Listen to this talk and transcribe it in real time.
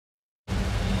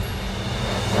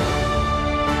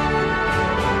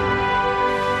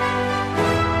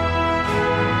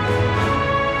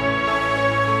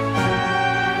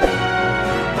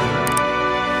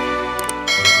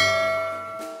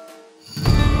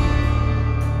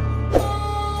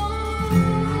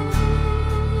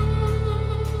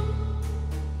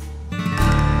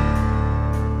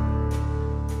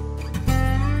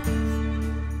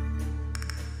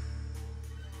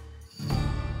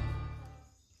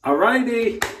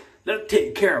Alrighty, let's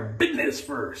take care of business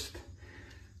first.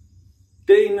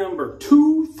 Day number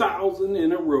 2,000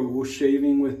 in a row,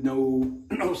 shaving with no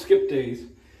skip days.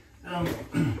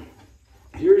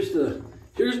 Here's the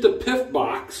PIF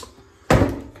box.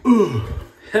 Ooh,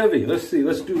 heavy. Let's see.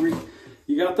 Let's do.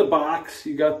 You got the box.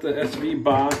 You got the SV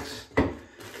box.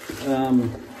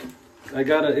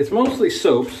 It's mostly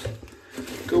soaps.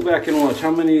 Go back and watch how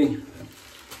many.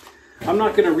 I'm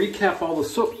not going to recap all the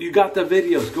soaps. You got the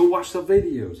videos. Go watch the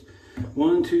videos.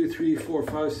 1, 2, 3, 4,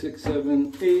 5, 6,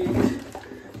 7,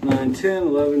 8, 9, 10,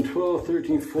 11, 12,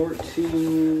 13,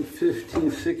 14,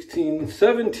 15, 16,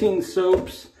 17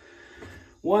 soaps.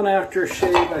 One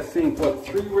aftershave, I think, what,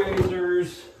 3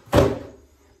 razors,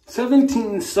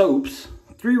 17 soaps,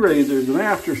 3 razors, an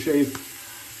aftershave,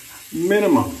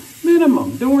 minimum.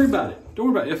 Don't worry about it.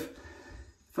 Don't worry about it.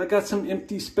 If I got some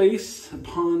empty space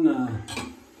upon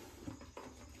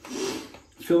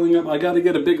filling up, I got to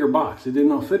get a bigger box. It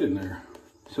didn't all fit in there.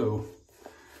 So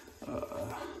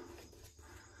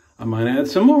I might add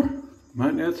some more.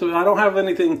 I don't have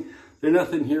anything. There's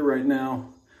nothing here right now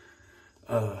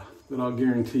that I'll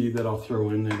guarantee that I'll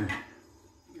throw in there.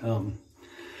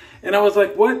 And I was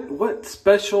like, what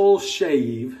special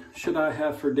shave should I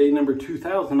have for day number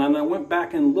 2,000? And I went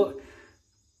back and looked.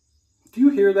 Do you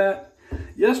hear that?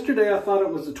 Yesterday, I thought it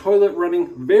was a toilet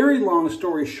running. Very long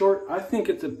story short, I think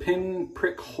it's a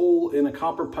pinprick hole in a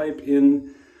copper pipe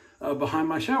in behind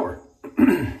my shower.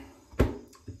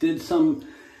 Did some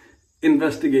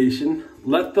investigation.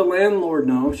 Let the landlord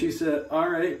know. She said, all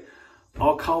right,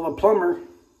 I'll call a plumber.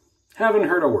 Haven't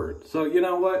heard a word. So you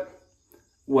know what?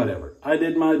 Whatever. I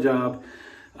did my job.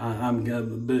 I'm a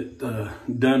bit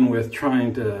done with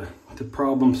trying to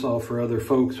problem solve for other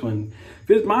folks. When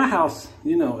if it's my house,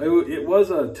 you know, it was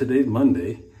today's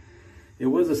Monday. It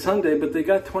was a Sunday, but they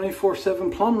got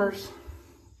 24/7 plumbers.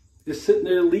 Just sitting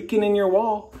there leaking in your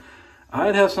wall.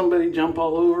 I'd have somebody jump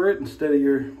all over it instead of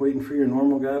your waiting for your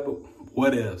normal guy. But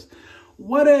what is?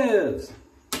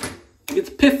 It's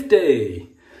PIF day.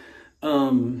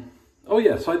 Oh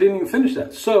yeah, so I didn't even finish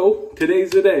that. So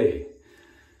today's the day.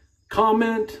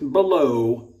 Comment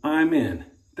below, I'm in.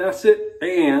 That's it.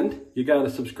 And you got to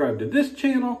subscribe to this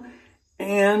channel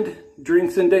and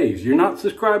Drinks and Days. You're not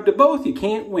subscribed to both, you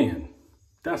can't win.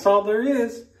 That's all there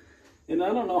is. And I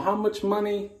don't know how much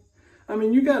money. I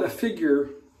mean, you got to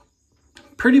figure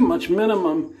pretty much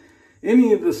minimum.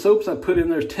 Any of the soaps I put in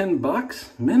there is 10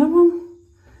 bucks minimum.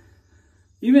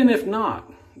 Even if not,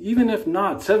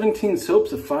 17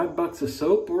 soaps at 5 bucks a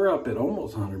soap, we're up at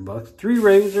almost 100 bucks. 3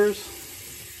 razors.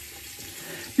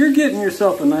 You're getting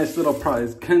yourself a nice little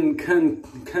prize.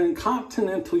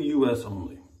 Continental US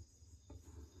only.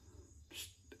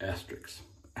 Asterisks.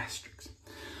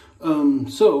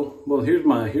 Well, here's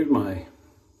my,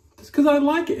 just because I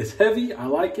like it. It's heavy, I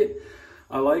like it.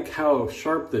 I like how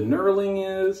sharp the knurling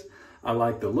is. I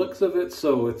like the looks of it.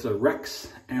 So it's a Rex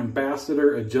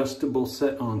Ambassador adjustable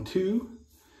set on 2.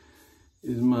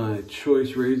 Is my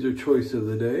razor choice of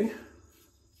the day.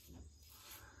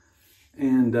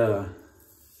 And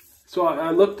so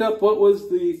I looked up what was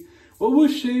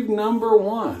shave number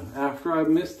 1 after I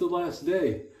missed the last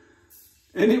day.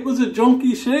 And it was a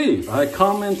junky shave. I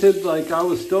commented like I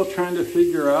was still trying to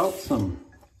figure out some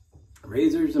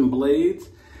razors and blades.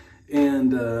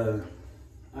 And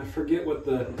I forget what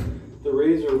the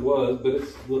razor was, but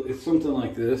it's something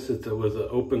like this. It was an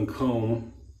open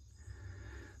comb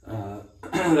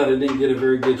that I didn't get a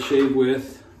very good shave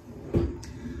with.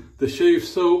 The shave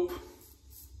soap,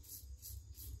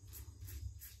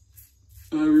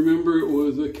 I remember it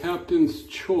was a Captain's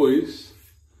Choice.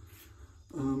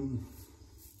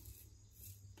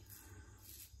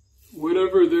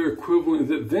 Whatever their equivalent,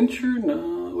 is it Venture?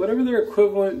 No, whatever their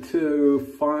equivalent to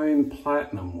Fine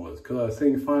Platinum was, because I was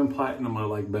thinking Fine Platinum I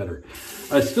like better.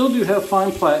 I still do have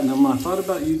Fine Platinum. I thought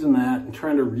about using that and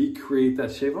trying to recreate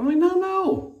that shave. I'm like,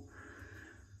 no.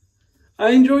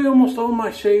 I enjoy almost all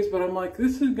my shaves, but I'm like,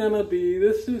 this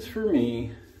is for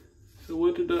me. So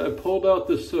what did I pulled out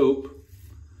the soap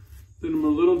that I'm a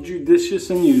little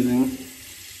judicious in using,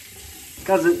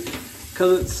 because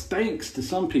it stinks to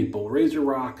some people. Razor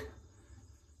Rock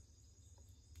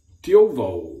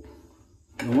Diovo,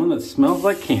 the one that smells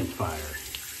like campfire.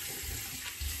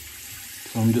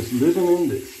 So I'm just living in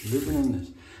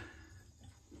this.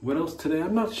 What else today?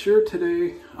 I'm not sure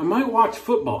today. I might watch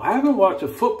football. I haven't watched a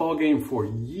football game for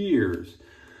years,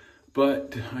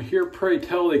 but I hear pray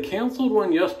tell they canceled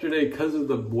one yesterday because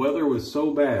the weather was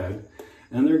so bad,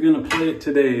 and they're going to play it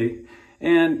today.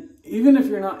 And even if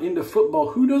you're not into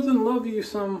football, who doesn't love you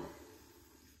some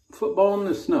football in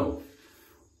the snow?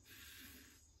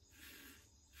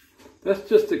 That's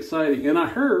just exciting. And I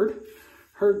heard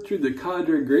through the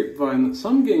Cadre grapevine that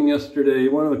some game yesterday,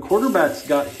 one of the quarterbacks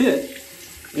got hit,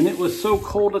 and it was so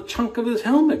cold a chunk of his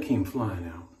helmet came flying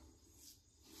out.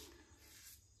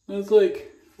 I was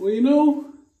like, well, you know,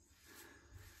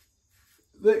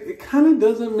 it kind of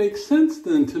doesn't make sense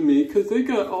then to me, because they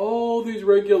got all these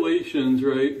regulations,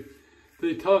 right?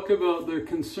 They talk about, they're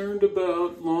concerned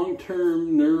about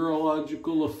long-term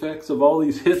neurological effects of all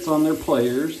these hits on their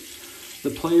players. The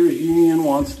players' union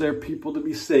wants their people to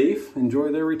be safe,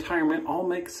 enjoy their retirement, all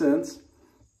makes sense.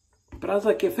 But I was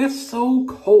like, if it's so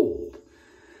cold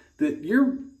that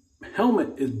your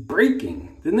helmet is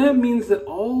breaking, then that means that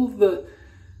all the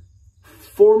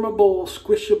formable,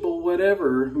 squishable,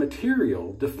 whatever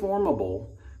material, deformable,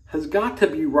 has got to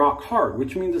be rock hard,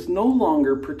 which means it's no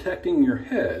longer protecting your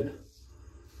head.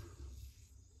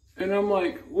 And I'm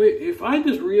like, wait, if I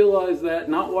just realized that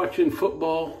not watching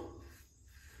football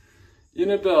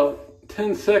in about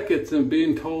 10 seconds and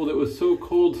being told it was so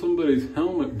cold somebody's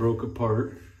helmet broke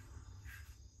apart,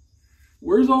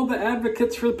 where's all the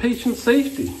advocates for the patient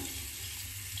safety?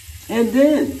 And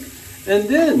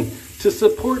then to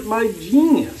support my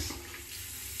genius,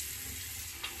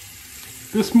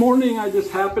 this morning I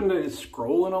just happened to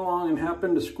scrolling along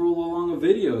a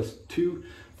video of two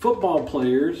football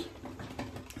players,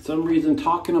 for some reason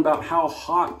talking about how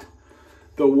hot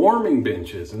the warming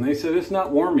bench is. And they said it's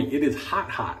not warming, it is hot,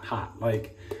 hot, hot.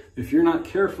 Like, if you're not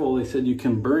careful, they said you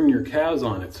can burn your calves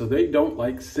on it. So they don't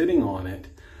like sitting on it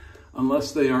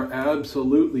unless they are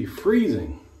absolutely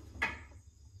freezing.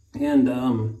 And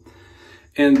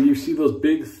you see those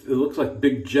big, it looks like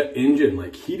big jet engine,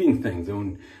 like heating things. And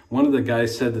when one of the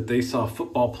guys said that they saw a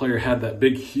football player had that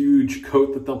big, huge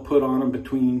coat that they'll put on them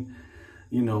between,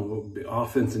 you know,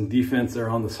 offense and defense. They're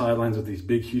on the sidelines with these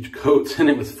big, huge coats, and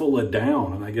it was full of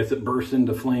down. And I guess it burst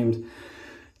into flames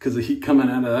because the heat coming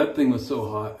out of that thing was so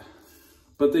hot.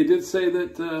 But they did say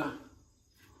that,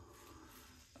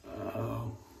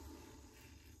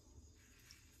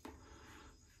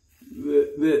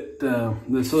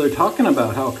 so they're talking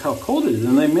about how cold it is.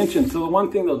 And they mentioned, so the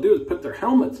one thing they'll do is put their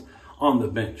helmets on the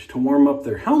bench to warm up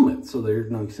their helmets so they're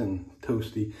nice and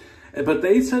toasty. But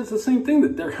they said it's the same thing,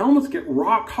 that their helmets get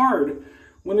rock hard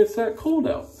when it's that cold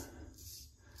out.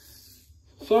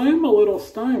 So I am a little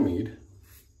stymied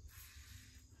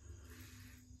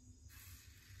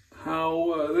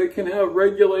how they can have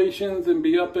regulations and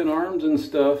be up in arms and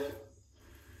stuff,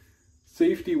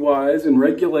 safety-wise, and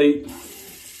regulate.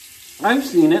 I've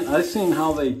seen it. I've seen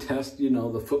how they test, you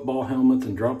know, the football helmets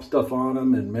and drop stuff on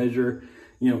them and measure,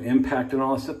 you know, impact and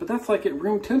all that stuff. But that's like at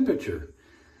room temperature.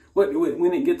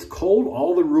 When it gets cold,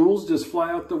 all the rules just fly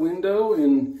out the window,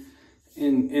 and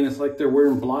it's like they're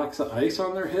wearing blocks of ice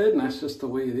on their head, and that's just the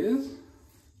way it is. It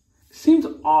seems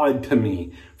odd to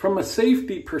me from a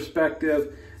safety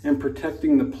perspective and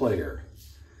protecting the player.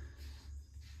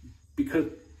 Because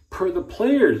per the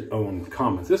player's own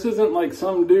comments, this isn't like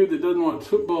some dude that doesn't want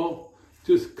football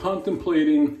just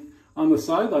contemplating on the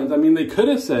sidelines. I mean, they could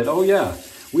have said, oh yeah,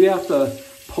 we have to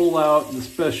pull out the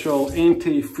special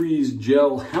anti-freeze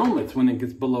gel helmets when it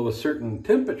gets below a certain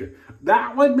temperature.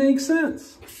 That would make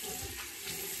sense.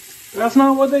 That's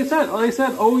not what they said. They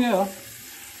said, oh yeah,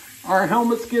 our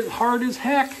helmets get hard as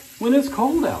heck when it's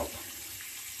cold out.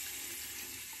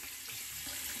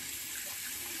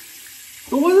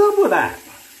 So what's up with that?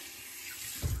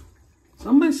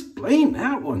 Somebody explain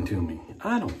that one to me.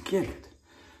 I don't get it.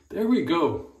 There we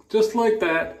go. Just like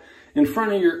that, in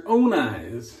front of your own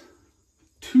eyes,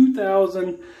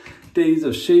 2,000 days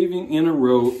of shaving in a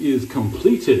row is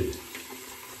completed.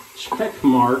 Check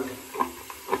mark.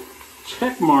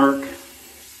 Check mark.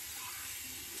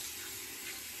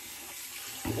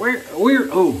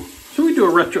 Oh, should we do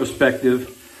a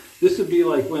retrospective? This would be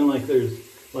like when there's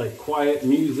like quiet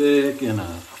music and a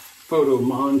photo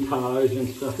montage and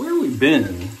stuff. Where have we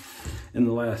been in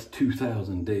the last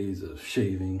 2,000 days of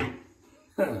shaving?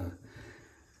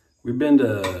 We've been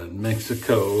to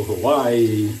Mexico,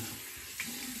 Hawaii,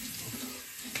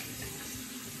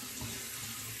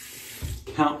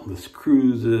 countless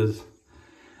cruises,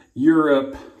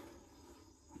 Europe,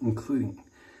 including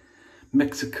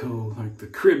Mexico, like the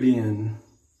Caribbean,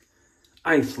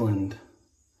 Iceland.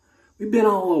 We've been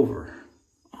all over,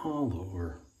 all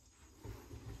over.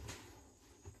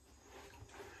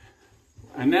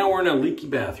 And now we're in a leaky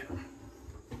bathroom.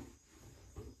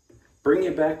 Bring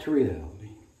it back to reality.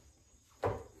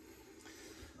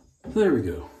 There we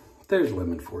go. There's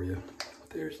lemon for you.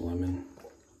 There's lemon.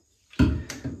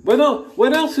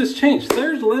 What else has changed?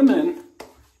 There's lemon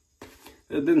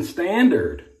has been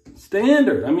standard.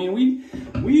 Standard. I mean,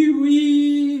 we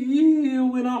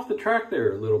went off the track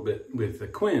there a little bit with the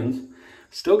Quins.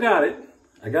 Still got it.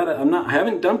 I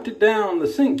haven't dumped it down the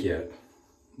sink yet.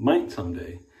 Might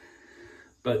someday.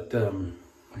 But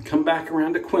I come back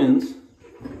around to Quins.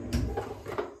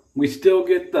 We still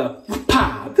get the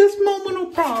this moment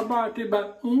of power brought to you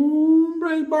by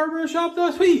Hombre's Barbershop,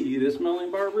 the sweetest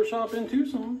smelling barbershop in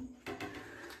Tucson.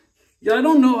 Yeah, I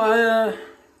don't know.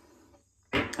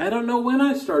 I don't know when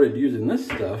I started using this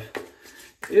stuff.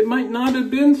 It might not have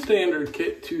been standard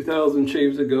kit 2,000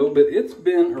 shaves ago, but it's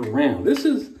been around. This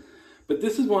is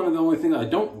one of the only things I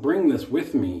don't bring this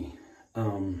with me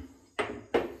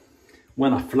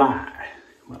when I fly.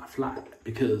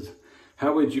 Because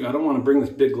how would you? I don't want to bring this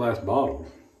big glass bottle,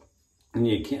 and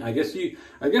you can't. I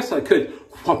guess I could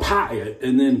pie it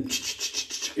and then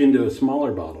into a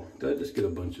smaller bottle. Did I just get a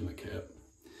bunch in the cap?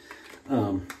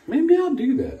 Maybe I'll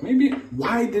do that. Maybe.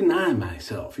 Why deny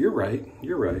myself? You're right.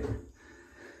 You're right.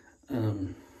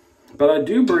 But I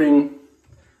do bring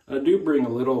a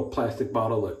little plastic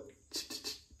bottle of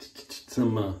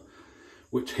some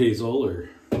witch hazel or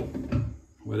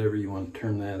whatever you want to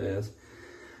term that as.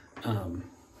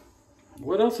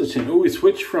 What else is changed? Oh, we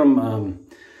switched from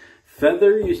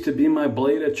Feather used to be my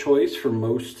blade of choice for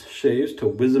most shaves to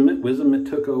Wismit. Wismit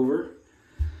took over.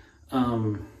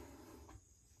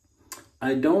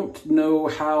 I don't know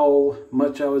how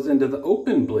much I was into the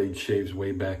open blade shaves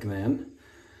way back then.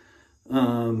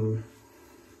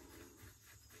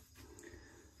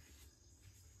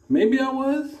 Maybe I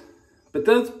was, but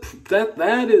that's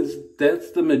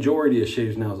the majority of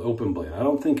shaves now is open blade. I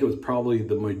don't think it was probably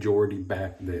the majority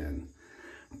back then.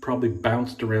 Probably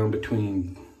bounced around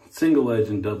between single edge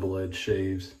and double edge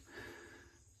shaves.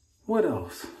 What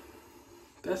else?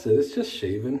 That's it. It's just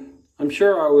shaving. I'm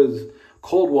sure I was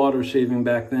cold water shaving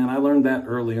back then. I learned that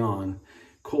early on.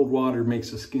 Cold water makes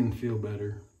the skin feel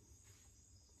better.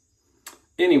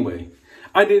 Anyway,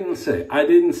 I didn't say.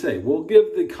 We'll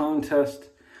give the contest.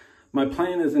 My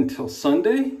plan is until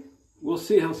Sunday. We'll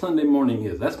see how Sunday morning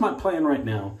is. That's my plan right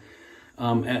now.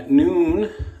 At noon,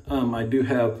 I do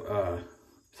have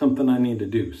something I need to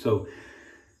do. So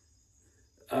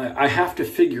I have to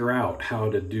figure out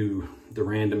how to do the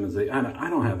randomization. I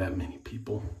don't have that many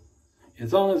people.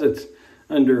 As long as it's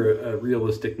under a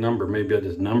realistic number, maybe I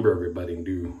just number everybody and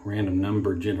do random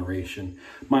number generation.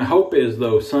 My hope is,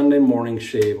 though, Sunday morning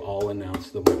shave, I'll announce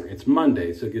the winner. It's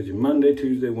Monday, so it gives you Monday,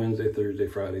 Tuesday, Wednesday, Thursday,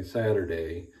 Friday,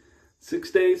 Saturday.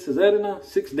 6 days? Is that enough?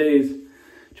 6 days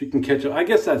you can catch up. I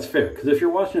guess that's fair, because if you're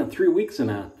watching it 3 weeks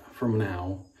from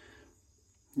now,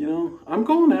 you know, I'm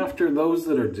going after those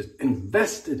that are just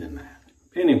invested in that.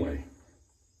 Anyway,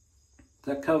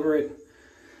 does that cover it?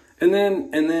 And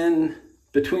then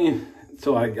between...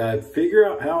 So I figure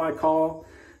out how I call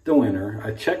the winner.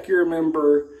 I check your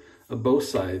member of both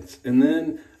sides. And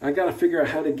then I got to figure out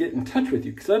how to get in touch with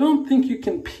you. Because I don't think you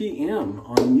can PM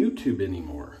on YouTube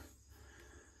anymore.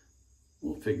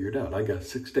 We'll figure it out. I got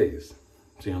 6 days.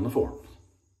 See you on the forums.